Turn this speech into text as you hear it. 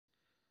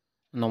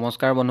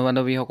নমস্কাৰ বন্ধু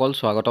বান্ধৱীসকল,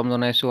 স্বাগতম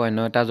জনাইছোঁ অন্য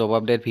এটা জব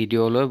আপডেট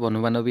ভিডিঅ'লৈ। বন্ধু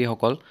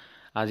বান্ধৱীসকল,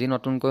 আজি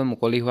নতুনকৈ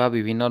মুকলি হোৱা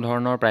বিভিন্ন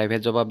ধৰণৰ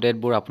প্ৰাইভেট জব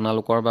আপডেটবোৰ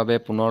আপোনালোকৰ বাবে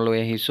পুনৰ লৈ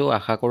আহিছোঁ।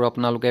 আশা কৰোঁ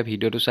আপোনালোকে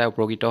ভিডিঅ'টো চাই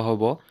উপকৃত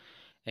হ'ব।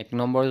 1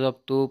 নম্বৰ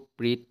জবটো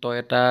প্ৰীত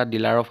টয়টা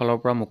ডিলাৰৰ ফালৰ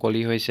পৰা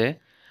মুকলি হৈছে।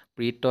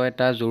 প্ৰীত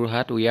Toyota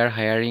Jorhat, we are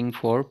hiring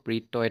for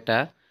প্ৰীত Toyota.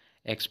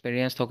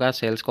 Experience থকা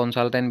ছেলছ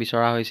কনচালটেণ্ট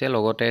বিচৰা হৈছে,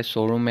 লগতে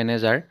শ্ব'ৰুম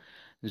মেনেজাৰ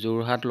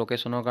যোৰহাট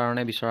লোকেশ্যনৰ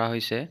কাৰণে বিচৰা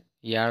হৈছে।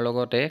 ইয়াৰ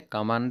লগতে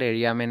কামাণ্ড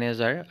এৰিয়া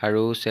মেনেজাৰ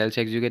আৰু ছেলছ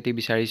এক্সিকিউটিভ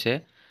বিচাৰিছে।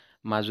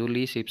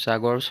 মাজুলী,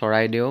 শিৱসাগৰ,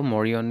 চৰাইদেউ,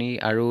 মৰিয়নি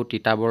আৰু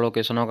তিতাবৰ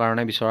লোকেশ্যনৰ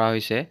কাৰণে বিচৰা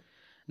হৈছে।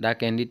 The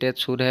candidate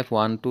should have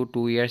 1 to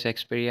 2 years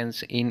experience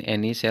in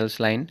any sales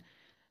line.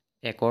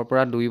 1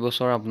 পৰা 2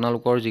 বছৰ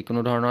আপোনালোকৰ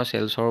যিকোনো ধৰণৰ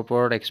ছেলছৰ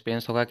ওপৰত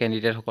এক্সপেৰিয়েঞ্চ থকা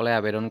কেণ্ডিডেটসকলে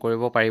আবেদন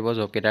কৰিব পাৰিব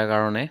জবকেইটাৰ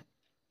কাৰণে।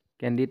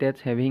 Candidates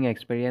having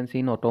experience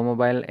in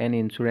automobile and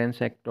insurance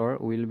sector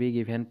will be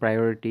given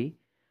priority.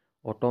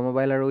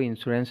 Automobile আৰু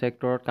ইঞ্চুৰেঞ্চ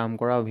ছেক্টৰত কাম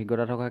কৰা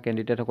অভিজ্ঞতা থকা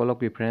কেণ্ডিডেটসকলক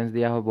প্ৰিফাৰেঞ্চ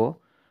দিয়া হ'ব।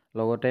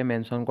 লগতে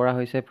মেনশ্যন কৰা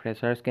হৈছে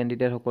ফ্ৰেছাৰ্ছ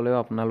কেণ্ডিডেটসকলেও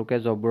আপোনালোকে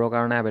জববোৰৰ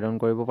কাৰণে আবেদন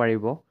কৰিব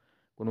পাৰিব।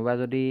 কোনোবা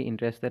যদি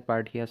ইণ্টাৰেষ্টেড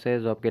প্ৰাৰ্থী আছে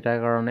জবকেইটাৰ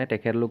কাৰণে,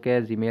 তেখেতলোকে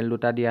জিমেইল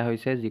দুটা দিয়া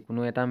হৈছে।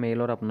 যিকোনো এটা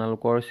মেইলত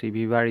আপোনালোকৰ CV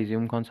বা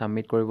ৰিজিউমখন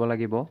ছাবমিট কৰিব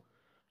লাগিব।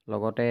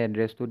 লগতে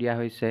এড্ৰেছটো দিয়া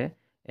হৈছে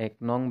 1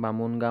 নং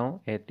বামুণগাঁও,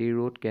 এটি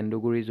ৰোড,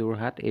 কেন্দুগুৰি,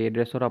 যোৰহাট। এই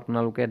এড্ৰেছত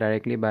আপোনালোকে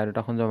ডাইৰেক্টলি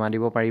বায়'ডাটাখন জমা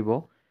দিব পাৰিব।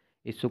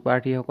 ইচ্ছুক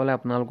প্ৰাৰ্থীসকলে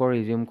আপোনালোকৰ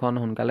ৰিজিউমখন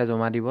সোনকালে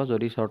জমা দিব।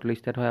 যদি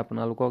শ্বৰ্টলিষ্টেড হয়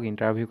আপোনালোকক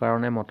ইণ্টাৰভিউৰ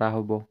কাৰণে মতা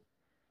হ'ব।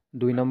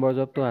 2 নম্বৰ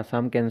জবটো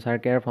আছাম কেঞ্চাৰ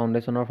কেয়াৰ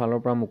ফাউণ্ডেশ্যনৰ ফালৰ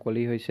পৰা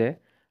মুকলি হৈছে।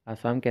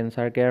 Assam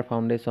cancer care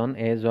foundation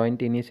A joint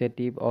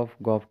initiative of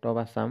govt of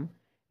Assam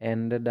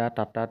and the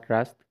Tata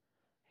trust.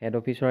 Head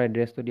অফিচৰ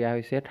এড্ৰেছটো দিয়া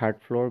হৈছে 3rd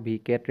floor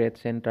VK trade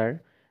centre,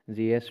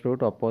 GS road,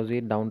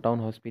 opposite downtown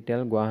hospital,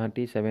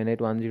 Guwahati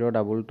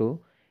 781022।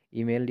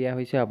 Email দিয়া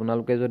হৈছে।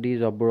 আপোনালোকে যদি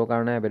জববোৰৰ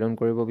কাৰণে আবেদন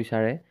কৰিব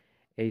বিচাৰে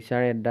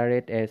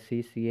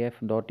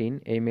hr@sccf.in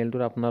এই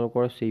মেইলটোত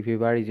আপোনালোকৰ CV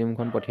বা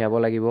ৰিজিউমখন পঠিয়াব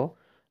লাগিব।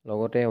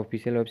 লগতে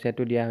অফিচিয়েল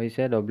ৱেবছাইটটো দিয়া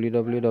হৈছে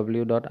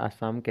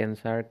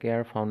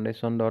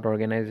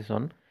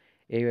www.assamcancercarefoundation.organization।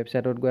 এই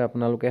ৱেবছাইটত গৈ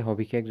আপোনালোকে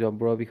সবিশেষ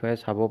জববোৰৰ বিষয়ে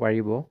চাব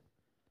পাৰিব।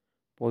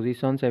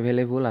 পজিশ্যনছ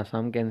available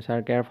Assam cancer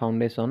care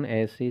foundation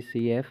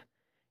ACCF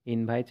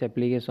ইনভাইটছ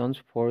applications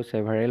for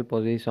several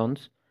পজিশ্যনছ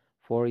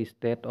for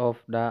state of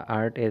the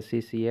art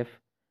ACCF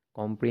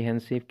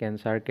comprehensive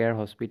cancer care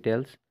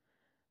hospitals,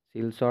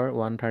 Silchar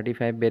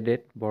 135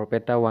 bedded,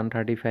 Barpeta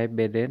 135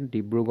 bedded,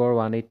 Dibrugarh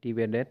 180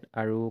 bedded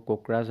আৰু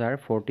কোকৰাঝাৰ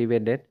 40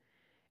 বেডেড।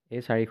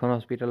 এই 4খন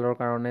হস্পিটেলৰ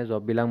কাৰণে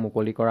জববিলাক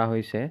মুকলি কৰা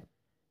হৈছে।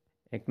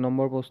 1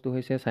 নম্বৰ পোষ্টটো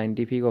হৈছে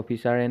scientific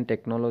officer and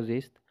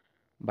টেকন'লজিষ্ট,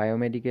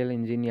 biomedical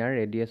engineer,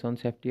 radiation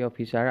safety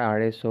officer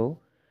RSO,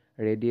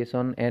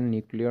 radiation and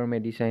নিউক্লিয়ৰ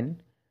medicine,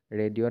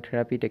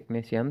 radiotherapy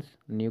technicians,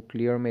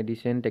 নিউক্লিয়ৰ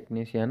medicine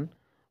technician,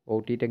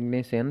 OT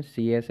technician,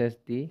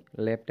 CSSD,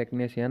 lab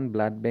technician,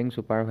 blood bank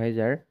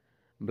supervisor,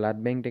 blood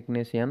bank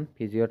technician,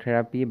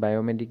 physiotherapy,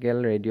 biomedical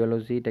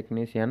radiology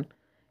technician,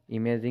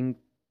 imaging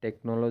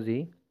technology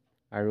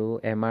আৰু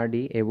MRD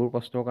এইবোৰ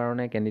পষ্টৰ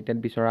কাৰণে candidate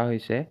বিচৰা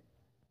হৈছে।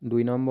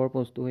 2 number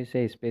পোষ্টটো হৈছে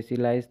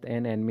specialised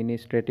and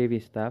administrative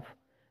staff,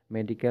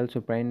 medical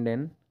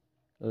ছুপাৰিনটেণ্ডেণ্ট,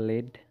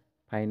 lead,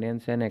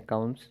 finance and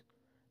accounts,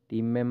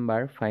 team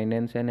member,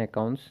 finance and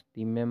accounts,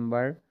 team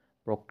member,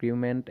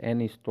 procurement and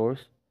stores,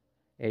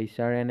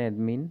 HR and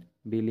admin,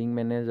 billing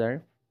manager,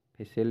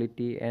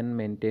 facility and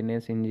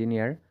maintenance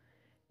engineer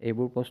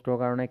এইবোৰ পষ্টৰ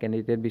কাৰণে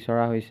candidate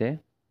বিচৰা হৈছে।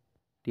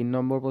 3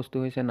 number পোষ্টটো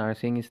হৈছে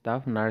nursing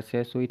staff,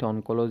 nurses with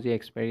অনকলজি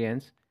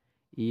experience,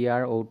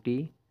 ER/OT,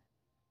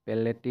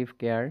 পেলেটিভ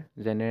care,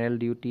 general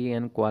duty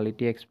and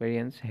quality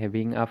experience,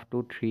 having up to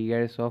 3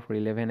 years of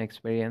relevant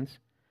experience,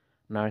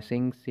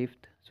 nursing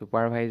shift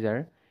supervisor,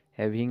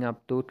 having up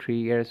to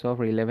 3 years of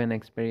relevant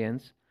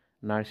experience,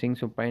 nursing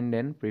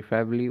ছুপাৰিনটেণ্ডেণ্ট,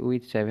 প্ৰিফাৰেবলি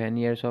with 7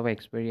 years of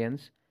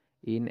experience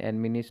in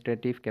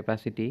administrative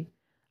capacity।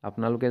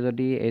 আপোনালোকে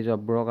যদি এই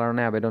জববোৰৰ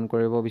কাৰণে আবেদন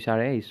কৰিব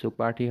বিচাৰে, ইচ্ছুক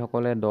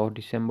প্ৰাৰ্থীসকলে 10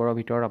 ডিচেম্বৰৰ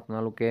ভিতৰত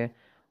আপোনালোকে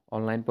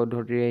অনলাইন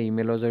পদ্ধতিৰে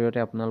ইমেইলৰ জৰিয়তে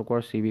আপোনালোকৰ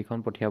CVখন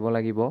পঠিয়াব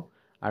লাগিব।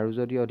 আৰু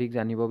যদি অধিক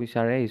জানিব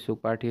বিচাৰে, ইচ্ছুক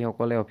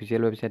প্ৰাৰ্থীসকলে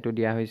অফিচিয়েল ৱেবছাইটটো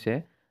দিয়া হৈছে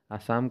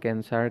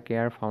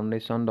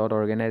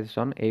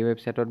assamcancercarefoundation.organization। এই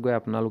ৱেবছাইটত গৈ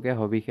আপোনালোকে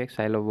সবিশেষ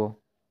চাই ল'ব।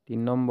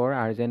 3 number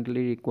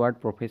urgently required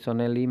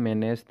professionally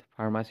managed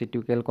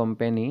pharmaceutical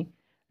company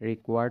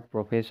required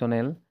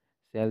professional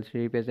sales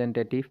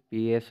representative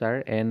PSR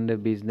and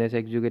business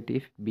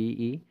executive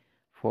BE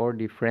for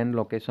different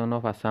location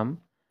of Assam.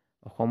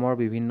 অসমৰ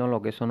বিভিন্ন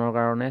লোকেশ্যনৰ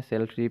কাৰণে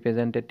ছেলছ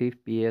ৰিপ্ৰেজেণ্টেটিভ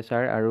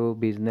PSR আৰু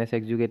বিজনেছ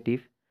এক্সিকিউটিভ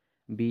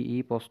BE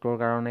পষ্টৰ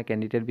কাৰণে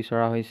কেণ্ডিডেট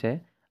বিচৰা হৈছে।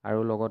 আৰু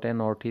লগতে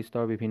নৰ্থ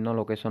ইষ্টৰ বিভিন্ন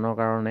লোকেশ্যনৰ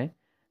কাৰণে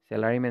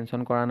চেলাৰী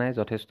মেনশ্যন কৰা নাই।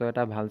 যথেষ্ট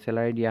এটা ভাল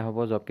চেলাৰী দিয়া হ'ব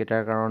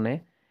জবকেইটাৰ কাৰণে।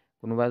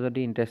 কোনোবা যদি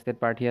ইণ্টাৰেষ্টেড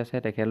প্ৰাৰ্থী আছে,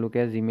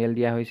 তেখেতলোকে জিমেইল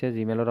দিয়া হৈছে।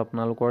 জিমেইলত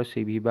আপোনালোকৰ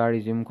CV বা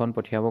ৰিজিউমখন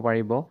পঠিয়াব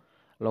পাৰিব।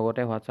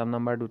 লগতে হোৱাটছআপ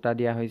নাম্বাৰ দুটা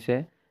দিয়া হৈছে।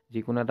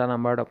 যিকোনো এটা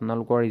নাম্বাৰত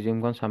আপোনালোকৰ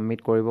ৰিজিউমখন ছাবমিট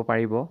কৰিব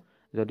পাৰিব।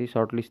 যদি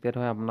শ্বৰ্টলিষ্টেড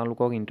হয়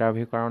আপোনালোকক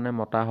ইণ্টাৰভিউৰ কাৰণে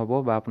মতা হ'ব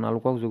বা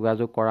আপোনালোকক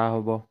যোগাযোগ কৰা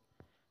হ'ব।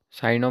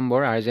 4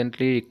 number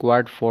urgently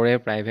required for A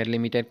private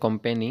limited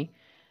company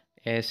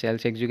A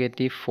sales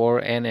executive for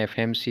N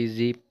FMCG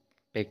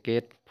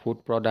packet food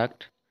product.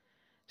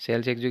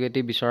 Sales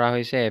executive বিচৰা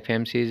হৈছে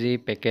FMCG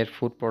পেকেট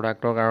ফুড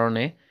প্ৰডাক্টৰ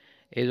কাৰণে।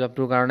 এই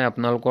জবটোৰ কাৰণে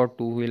আপোনালোকৰ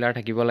 2 হুইলাৰ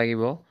থাকিব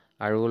লাগিব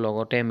আৰু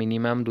লগতে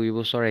মিনিমাম 2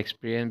 বছৰ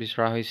এক্সপিৰিয়েঞ্চ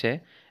বিচৰা হৈছে।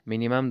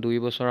 মিনিমাম 2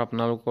 বছৰ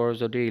আপোনালোকৰ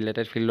যদি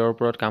ৰিলেটেড ফিল্ডৰ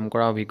ওপৰত কাম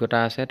কৰা অভিজ্ঞতা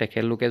আছে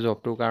তেখেতলোকে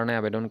জবটোৰ কাৰণে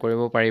আবেদন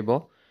কৰিব পাৰিব।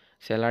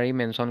 চেলাৰী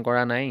মেনশ্যন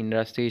কৰা নাই,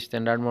 ইণ্ডাষ্ট্ৰী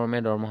ষ্টেণ্ডাৰ্ড মৰ্মে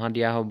দৰমহা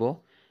দিয়া হ'ব।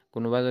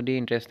 কোনোবা যদি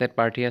ইণ্টাৰেষ্টেড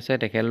পাৰ্টি আছে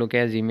তেখেতলোকে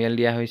জিমেইল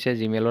দিয়া হৈছে,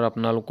 জিমেইলত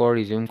আপোনালোকৰ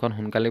ৰিজিউমখন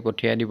সোনকালে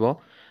পঠিয়াই দিব।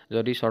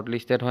 যদি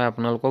শ্বৰ্টলিষ্টেড হয়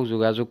আপোনালোকক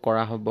যোগাযোগ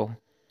কৰা হ'ব।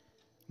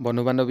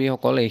 বন্ধু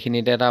বান্ধৱীসকল,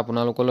 এইখিনিতে এটা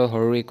আপোনালোকলৈ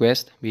সৰু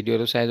ৰিকুৱেষ্ট,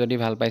 ভিডিঅ'টো চাই যদি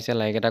ভাল পাইছে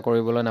লাইক এটা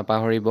কৰিবলৈ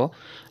নাপাহৰিব।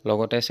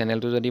 লগতে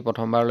চেনেলটো যদি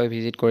প্ৰথমবাৰলৈ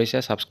ভিজিট কৰিছে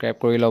ছাবস্ক্ৰাইব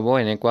কৰি ল'ব।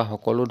 এনেকুৱা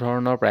সকলো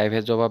ধৰণৰ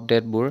প্ৰাইভেট জব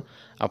আপডেটবোৰ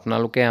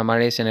আপোনালোকে আমাৰ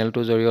এই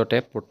চেনেলটোৰ জৰিয়তে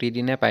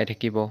প্ৰতিদিনে পাই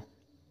থাকিব।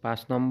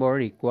 5 number,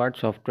 required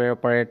software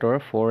operator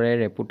for A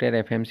reputed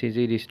FMCG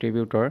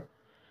distributor.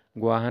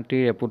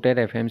 গুৱাহাটীৰ ৰেপুটেড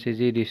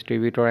FMCG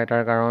ডিষ্ট্ৰিবিউটৰ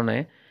এটাৰ কাৰণে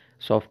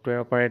ছফ্টৱেৰ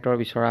অপাৰেটৰ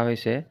বিচৰা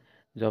হৈছে।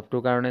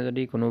 জবটোৰ কাৰণে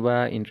যদি কোনোবা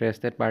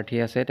ইণ্টাৰেষ্টেড পাৰ্টি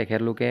আছে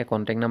তেখেতলোকে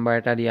কণ্টেক্ট নাম্বাৰ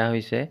এটা দিয়া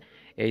হৈছে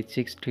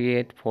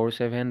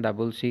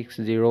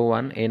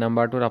 8638476601। এই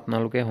নাম্বাৰটোত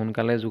আপোনালোকে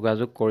সোনকালে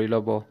যোগাযোগ কৰি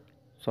ল'ব।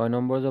 6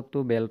 নম্বৰ জবটো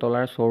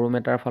বেলতলাৰ শ্ব'ৰুম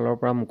এটাৰ ফালৰ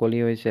পৰা মুকলি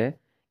হৈছে।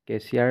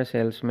 কেচিয়াৰ,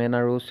 চেলছমেন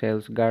আৰু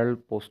চেলছ গাৰ্ল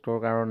পোষ্টৰ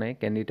কাৰণে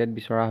কেণ্ডিডেট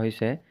বিচৰা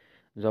হৈছে।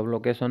 Job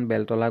location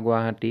Beltola,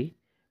 Guwahati.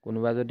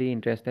 কোনোবা যদি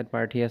ইণ্টাৰেষ্টেড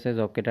পাৰ্টি আছে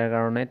জবকেইটাৰ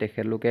কাৰণে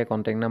তেখেতলোকে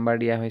কণ্টেক্ট নাম্বাৰ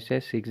দিয়া হৈছে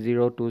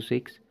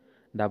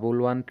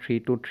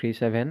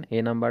 6026113237।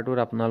 এই নাম্বাৰটোত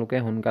আপোনালোকে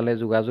সোনকালে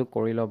যোগাযোগ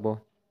কৰি ল'ব।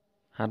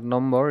 7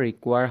 number,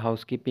 ৰিকুৱাৰ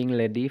housekeeping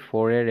lady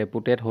for A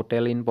reputed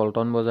hotel in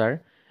Paltan বজাৰ।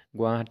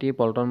 গুৱাহাটীৰ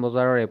পল্টন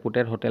বজাৰৰ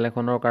ৰেপুটেড হোটেল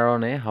এখনৰ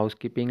কাৰণে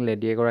হাউচকিপিং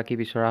লেডি এগৰাকী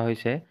বিচৰা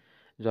হৈছে।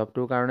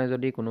 জবটোৰ কাৰণে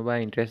যদি কোনোবা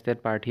ইণ্টাৰেষ্টেড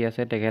পাৰ্টি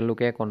আছে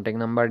তেখেতলোকে কণ্টেক্ট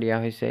নাম্বাৰ দিয়া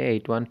হৈছে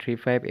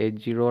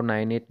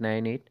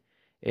 8135809898।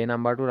 এই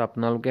নাম্বাৰটোত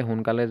আপোনালোকে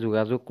সোনকালে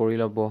যোগাযোগ কৰি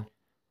ল'ব।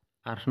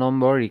 8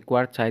 number,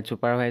 required site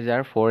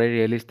supervisor for A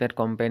real estate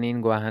company in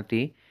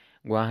Guwahati.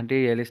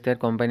 গুৱাহাটীৰ ৰিয়েল ইষ্টেট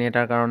কোম্পানী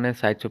এটাৰ কাৰণে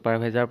ছাইট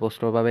ছুপাৰভাইজাৰ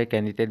পোষ্টৰ বাবে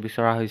কেণ্ডিডেট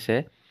বিচৰা হৈছে।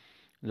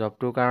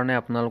 জবটোৰ কাৰণে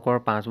আপোনালোকৰ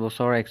 5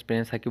 বছৰ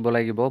এক্সপিৰিয়েঞ্চ থাকিব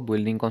লাগিব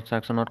বিল্ডিং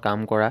কনষ্ট্ৰাকশ্যনত কাম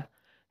কৰা।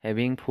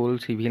 Having full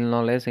civil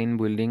knowledge in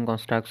building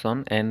construction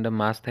and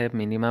must have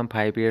minimum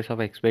 5 years of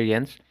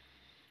experience.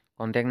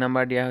 Contact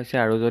number দিয়া হৈছে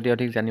আৰু যদি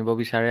অধিক জানিব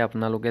বিচাৰে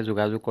আপোনালোকে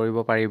যোগাযোগ কৰিব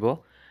পাৰিব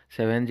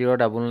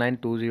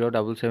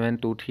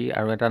 7099207723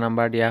 আৰু এটা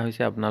নাম্বাৰ দিয়া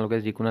হৈছে, আপোনালোকে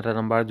যিকোনো এটা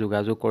নাম্বাৰত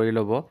যোগাযোগ কৰি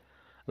ল'ব।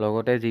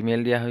 লগতে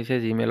জিমেইল দিয়া হৈছে,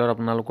 জিমেইলত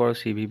আপোনালোকৰ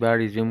CV বা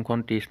ৰিজিউমখন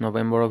 30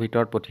 নৱেম্বৰৰ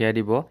ভিতৰত পঠিয়াই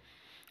দিব।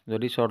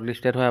 যদি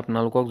শ্বৰ্টলিষ্টেড হয়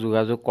আপোনালোকক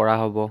যোগাযোগ কৰা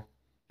হ'ব।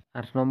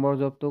 8 নম্বৰ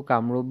জবটো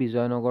কামৰূপ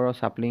বিজয়নগৰৰ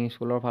চাপলিং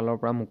স্কুলৰ ফালৰ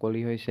পৰা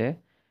মুকলি হৈছে।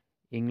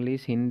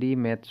 ইংলিছ, হিন্দী,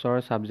 মেথছৰ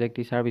ছাবজেক্ট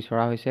টিচাৰ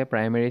বিচৰা হৈছে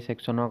প্ৰাইমেৰী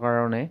ছেকশ্যনৰ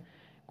কাৰণে।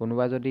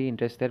 কোনোবা যদি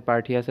ইণ্টাৰেষ্টেড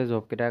পাৰ্টি আছে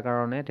জবকেইটাৰ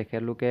কাৰণে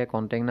তেখেতলোকে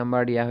কণ্টেক্ট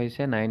নাম্বাৰ দিয়া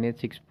হৈছে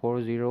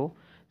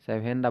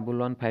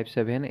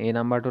 9864071157। এই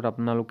নাম্বাৰটোত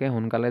আপোনালোকে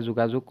সোনকালে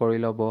যোগাযোগ কৰি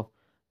ল'ব।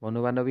 বন্ধু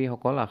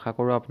বান্ধৱীসকল, আশা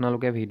কৰোঁ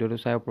আপোনালোকে ভিডিঅ'টো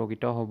চাই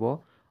উপকৃত হ'ব।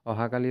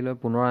 অহাকালিলৈ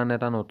পুনৰ আন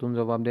এটা নতুন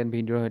জব আপডেট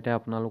ভিডিঅ'ৰ সৈতে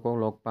আপোনালোকক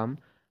লগ পাম।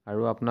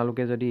 আৰু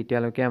আপোনালোকে যদি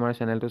এতিয়ালৈকে আমাৰ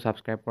চেনেলটো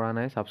ছাবস্ক্ৰাইব কৰা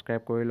নাই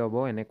ছাবস্ক্ৰাইব কৰি ল'ব।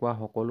 এনেকুৱা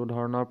সকলো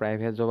ধৰণৰ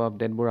প্ৰাইভেট জব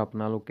আপডেটবোৰ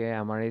আপোনালোকে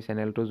আমাৰ এই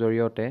চেনেলটোৰ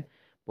জৰিয়তে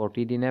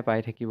প্ৰতিদিনে পাই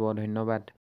থাকিব। ধন্যবাদ।